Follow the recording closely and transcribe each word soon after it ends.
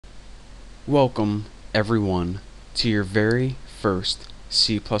Welcome, everyone, to your very first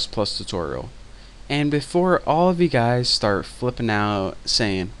C++ tutorial. And before all of you guys start flipping out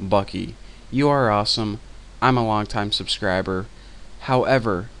saying, Bucky, you are awesome, I'm a longtime subscriber.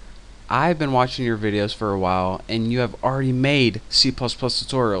 However, I've been watching your videos for a while and you have already made C++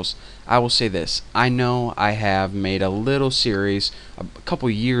 tutorials. I will say this, I know I have made a little series a couple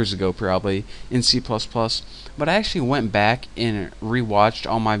years ago probably in C++, but I actually went back and rewatched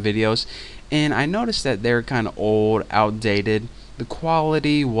all my videos and I noticed that they're kind of old, outdated. The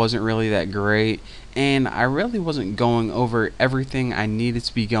quality wasn't really that great and I really wasn't going over everything I needed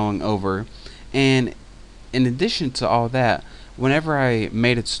to be going over. And in addition to all that, whenever I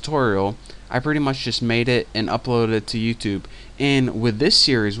made a tutorial, I pretty much just made it and uploaded it to YouTube. And with this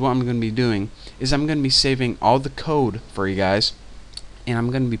series, what I'm going to be doing is I'm going to be saving all the code for you guys, and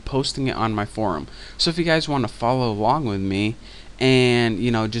I'm going to be posting it on my forum. So if you guys want to follow along with me and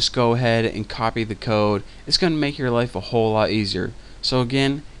just go ahead and copy the code, it's going to make your life a whole lot easier. So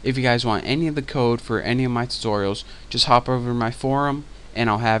again, if you guys want any of the code for any of my tutorials, just hop over to my forum and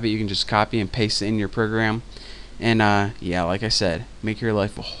I'll have it. You can just copy and paste it in your program, and yeah, like I said, make your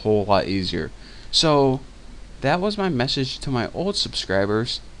life a whole lot easier. So that was my message to my old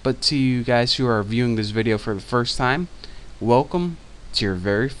subscribers, but to you guys who are viewing this video for the first time, welcome to your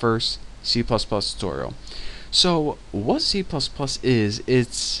very first C++ tutorial. So what C++ is,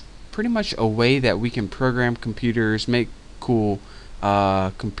 it's pretty much a way that we can program computers, make cool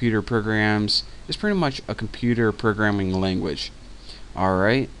computer programs. It's pretty much a computer programming language.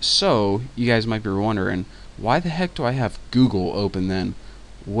 Alright, so you guys might be wondering, why the heck do I have Google open then?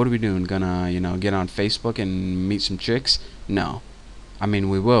 What are we doing? Gonna, get on Facebook and meet some chicks? No. I mean,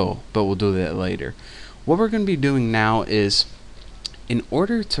 we will, but we'll do that later. What we're going to be doing now is, in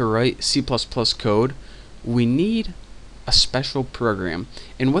order to write C++ code, we need a special program.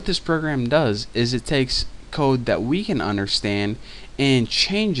 And what this program does is it takes code that we can understand and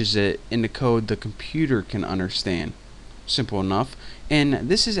changes it into code the computer can understand. Simple enough. And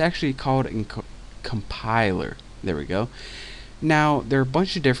this is actually called a compiler. There we go. Now, there are a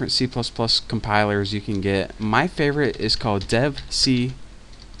bunch of different C++ compilers you can get. My favorite is called DevC.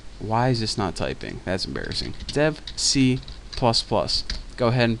 Why is this not typing? That's embarrassing. DevC++. Go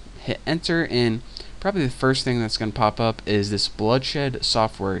ahead and hit enter, and probably the first thing that's going to pop up is this Bloodshed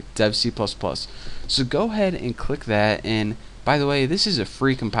Software DevC++. So go ahead and click that, and by the way, this is a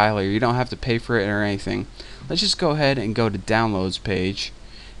free compiler. You don't have to pay for it or anything. Let's just go ahead and go to downloads page,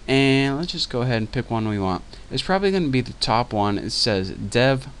 and let's just go ahead and pick one we want. It's probably going to be the top one. It says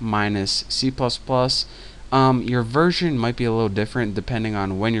dev-c++. Your version might be a little different depending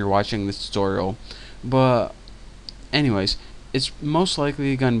on when you're watching this tutorial, but anyways, it's most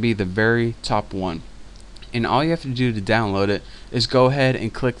likely going to be the very top one. And all you have to do to download it is go ahead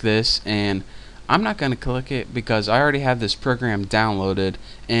and click this, and I'm not going to click it because I already have this program downloaded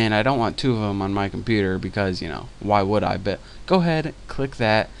and I don't want two of them on my computer because, why would I? But go ahead, click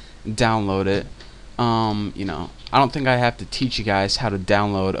that, download it. I don't think I have to teach you guys how to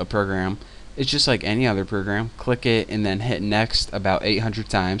download a program. It's just like any other program. Click it and then hit next about 800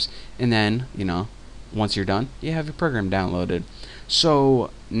 times, and then, once you're done, you have your program downloaded.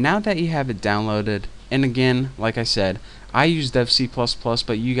 So now that you have it downloaded, and again, like I said, I use DevC++,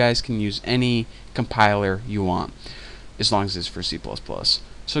 but you guys can use any compiler you want as long as it's for C++.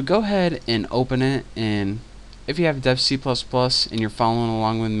 So go ahead and open it, and if you have DevC++ and you're following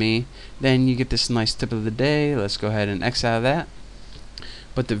along with me, then you get this nice tip of the day. Let's go ahead and X out of that.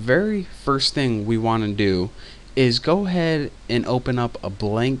 But the very first thing we want to do is go ahead and open up a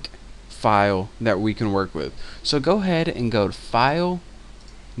blank file that we can work with. So go ahead and go to File,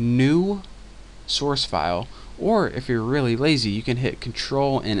 New, Source File, or if you're really lazy, you can hit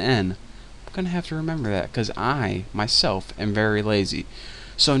Control and N. I'm going to have to remember that because I, myself, am very lazy.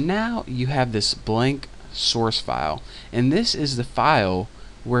 So now you have this blank source file, and this is the file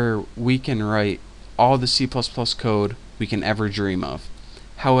where we can write all the C++ code we can ever dream of.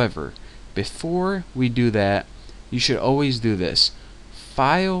 However, before we do that, you should always do this.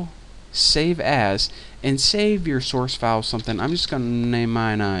 File, Save As, and save your source file something. I'm just going to name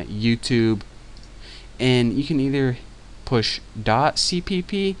mine YouTube, and you can either push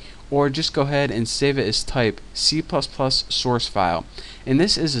 .cpp or just go ahead and save it as type C++ source file. And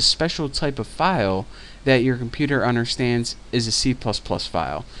this is a special type of file that your computer understands is a C++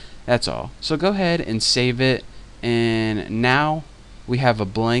 file. That's all. So go ahead and save it, and now we have a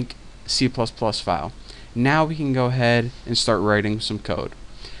blank C++ file. Now we can go ahead and start writing some code.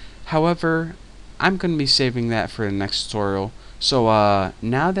 However, I'm going to be saving that for the next tutorial. So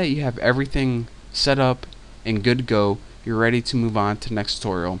now that you have everything set up and good to go, you're ready to move on to the next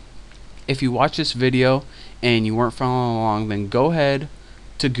tutorial. If you watch this video and you weren't following along, then go ahead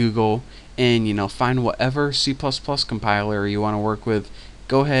to Google and find whatever C++ compiler you want to work with.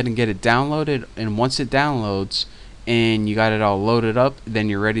 Go ahead and get it downloaded, and once it downloads and you got it all loaded up, then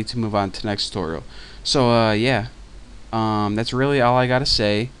you're ready to move on to the next tutorial. So yeah, that's really all I gotta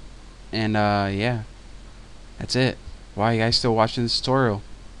say, and yeah, that's it. Why are you guys still watching this tutorial?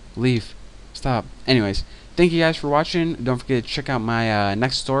 Leave. Stop. Anyways, thank you guys for watching. Don't forget to check out my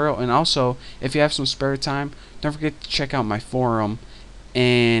next tutorial, and also if you have some spare time, don't forget to check out my forum,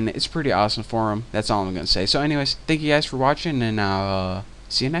 and it's a pretty awesome forum. That's all I'm gonna say. So anyways, thank you guys for watching, and I'll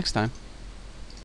see you next time.